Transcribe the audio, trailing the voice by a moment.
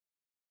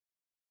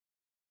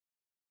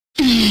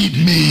Feed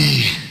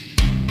me.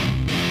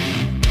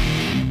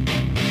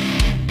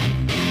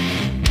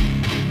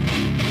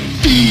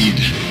 Feed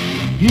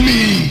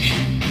me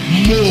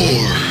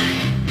more.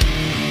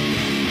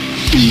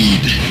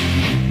 Feed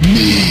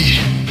me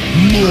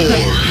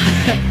more.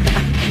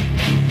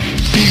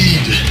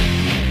 Feed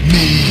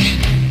me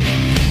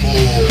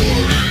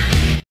more.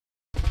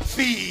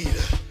 Feed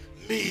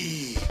me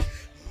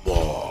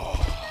more.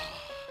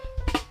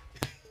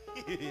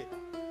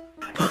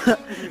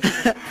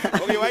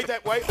 Okay,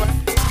 wait.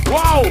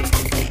 Wow!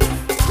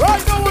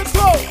 Right now, let's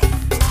go!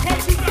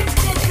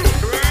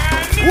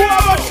 Who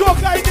have a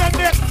choker in their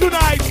neck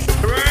tonight?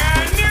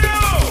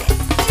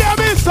 Yeah,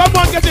 me,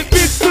 someone getting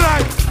beats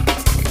tonight.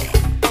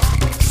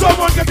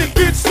 Someone getting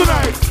beats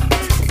tonight.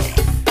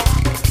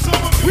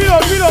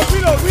 Reload.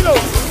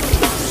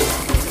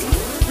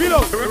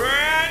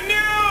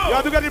 You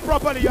have to get it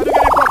properly.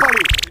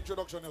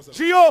 Introduction yourself.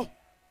 Gio!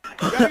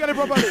 You gotta get it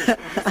properly.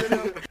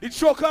 The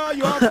choker,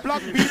 you have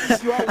black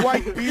beads, you have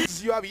white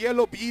beads, you have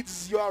yellow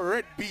beads, you have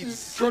red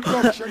beads.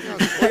 Introduction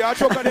yourself. Oh, you have a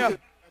choker there.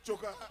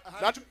 Choker.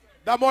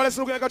 That more or less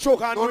looking like a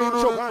choker.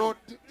 No.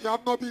 You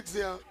have no beads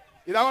here.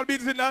 You have all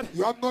beads in that?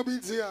 You have no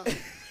beads here.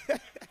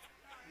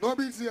 No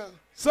beads here.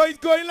 So it's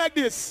going like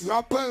this. You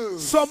have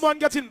pearls. Someone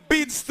getting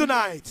beads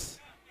tonight.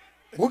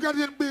 Who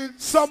getting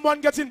beads? Someone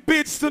getting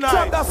beads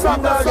tonight. And after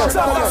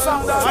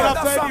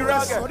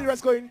the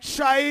rest going,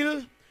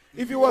 child,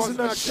 if you wasn't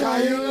a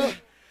child,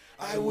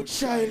 I would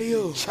child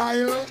you.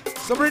 Child?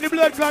 So bring the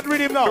blood clot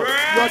rhythm now.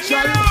 You're a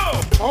child?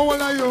 How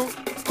old are you?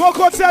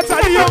 Coco Sets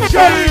and the young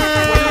child.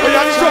 Oh, you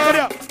have the choker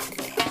there.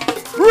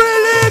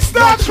 Release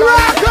that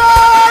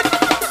record!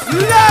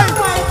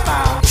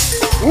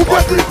 Who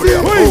got the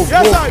beats?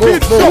 Yes, I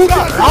beats,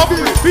 choker.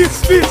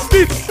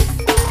 Beats.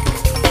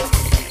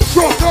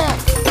 Choker.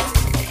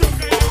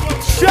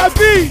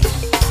 Chevy,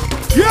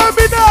 hear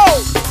me now.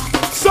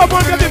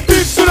 Someone getting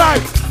beats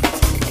tonight.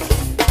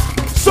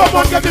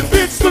 Someone getting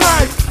beats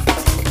tonight.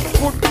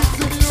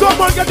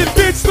 Someone getting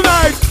beats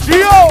tonight.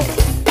 Gio,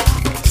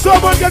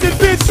 someone getting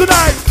beats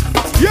tonight.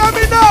 Hear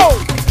me now.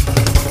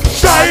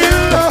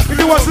 Child, if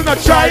you wasn't a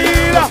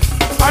child,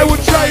 I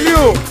would child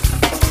you.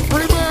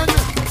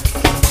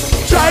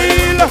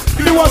 Child,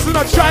 if you wasn't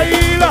a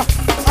child,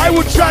 I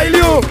would child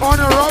you. On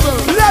a rubber.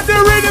 Let the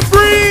rhythm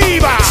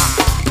breathe.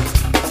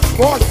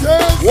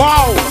 Bosses.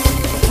 Wow.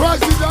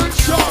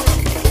 Presidential.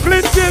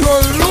 Clinton.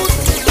 Salute.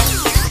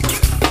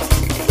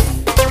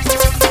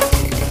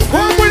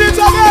 Come with it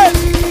again.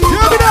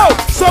 Hear me now.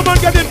 Someone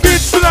getting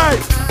beats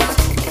tonight.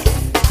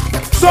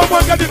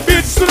 Someone getting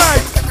beats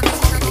tonight.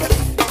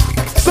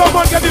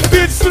 Someone getting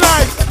beats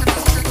tonight.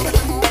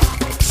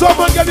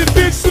 Someone getting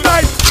beats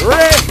tonight.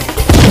 Ray.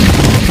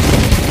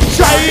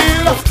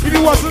 Child. If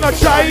you wasn't a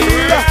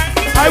child,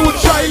 I would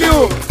child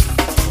you.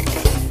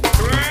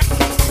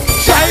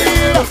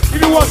 Child,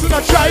 if you wasn't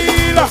a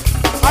child,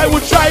 I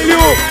would child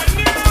you.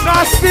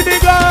 Nasty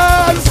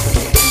niggas.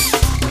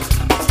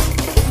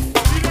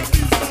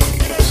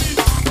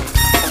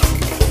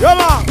 Yeah,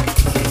 man.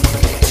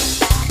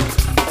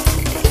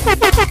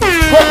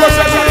 Focus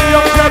on the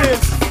young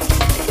Jennings.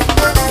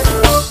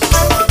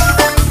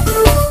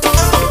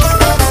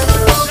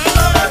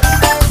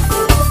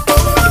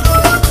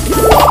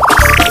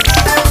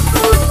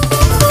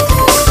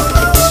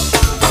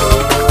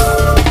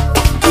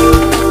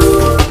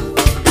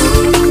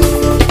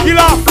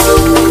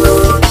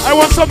 I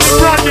want something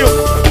brand new.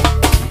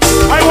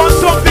 I want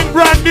something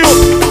brand new.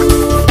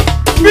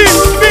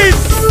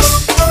 Peace.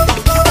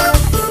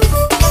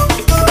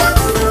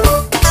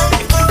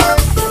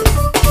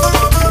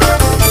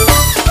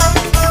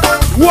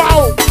 Wow.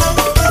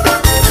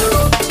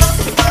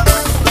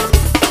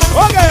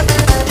 Okay.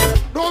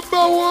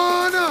 Number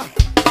one.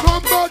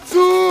 Number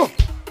two.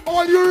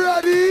 Are you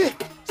ready?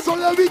 So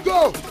let me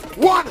go.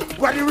 One.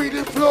 Ready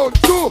reading flow.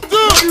 Two.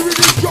 Ready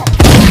reading drop.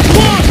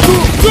 One,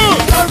 two.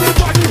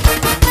 Everybody.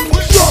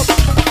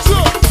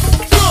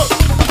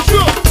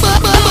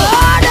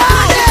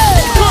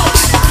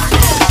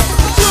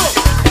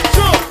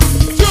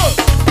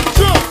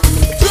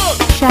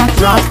 Shaq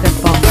Roscoe.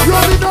 You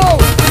already know.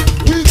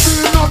 We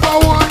still number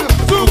one.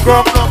 2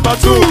 gram number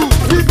 2.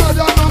 We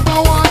better number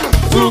one.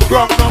 2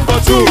 gram number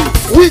 2.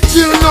 We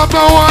still number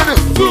one.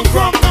 2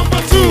 gram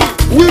number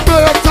 2. We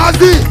better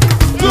Tazzy.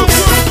 2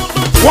 gram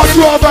number 2. What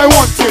you have I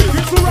wanted?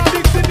 It's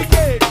Radix in the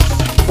cage.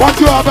 What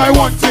you have I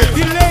wanted?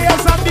 The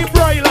layers and the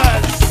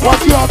broilers.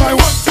 What you have I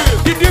wanted?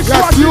 The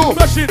dishwashing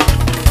machine.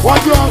 What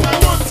you have I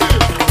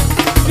wanted?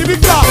 The big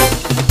car.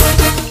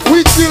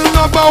 We still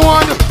number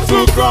one.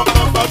 2 gram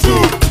number 2.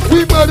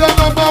 We better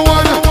number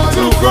one.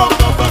 2 gram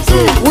number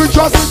 2. We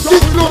just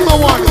kick number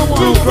one.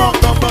 2 gram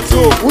number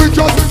 2. We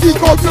just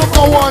kick out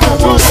number one.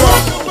 2 gram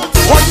number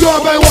 2. What you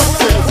have I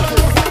wanted?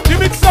 The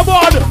mixer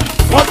board.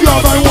 What you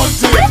have I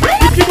wanted?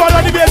 The keyboard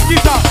and the bass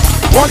guitar.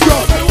 What you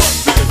have I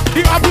wanted?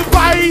 The apple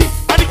pie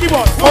and the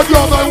keyboard. What you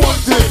have I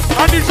wanted?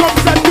 And the drum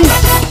set too.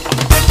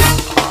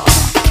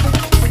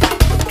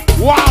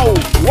 Wow,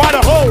 what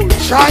a hole.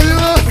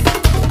 Child.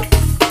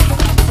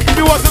 If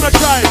he wasn't a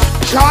child.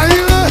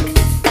 Child.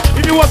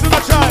 If he wasn't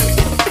a child,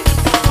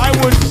 I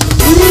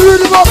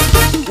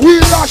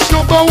Splash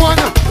number one.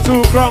 2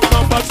 o'clock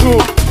number 2.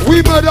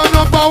 We murder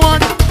number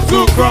one.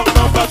 2 o'clock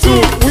number 2.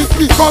 We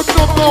kick out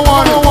number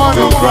one.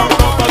 2 o'clock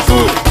number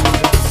 2.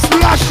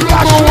 Splash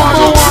number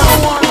one.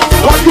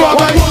 What you have?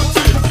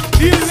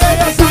 These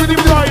layers in the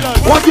broilers.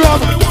 What you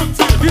have?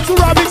 The 2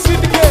 rabbits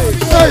in the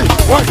cage. Hey,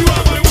 what?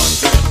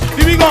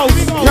 Here we go.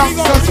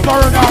 Youngsters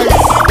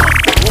Paradise.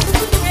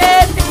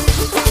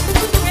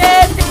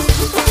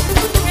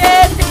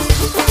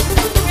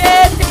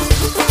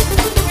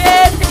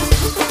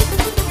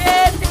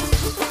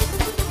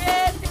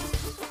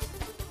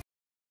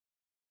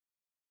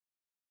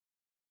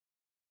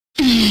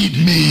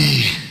 Feed me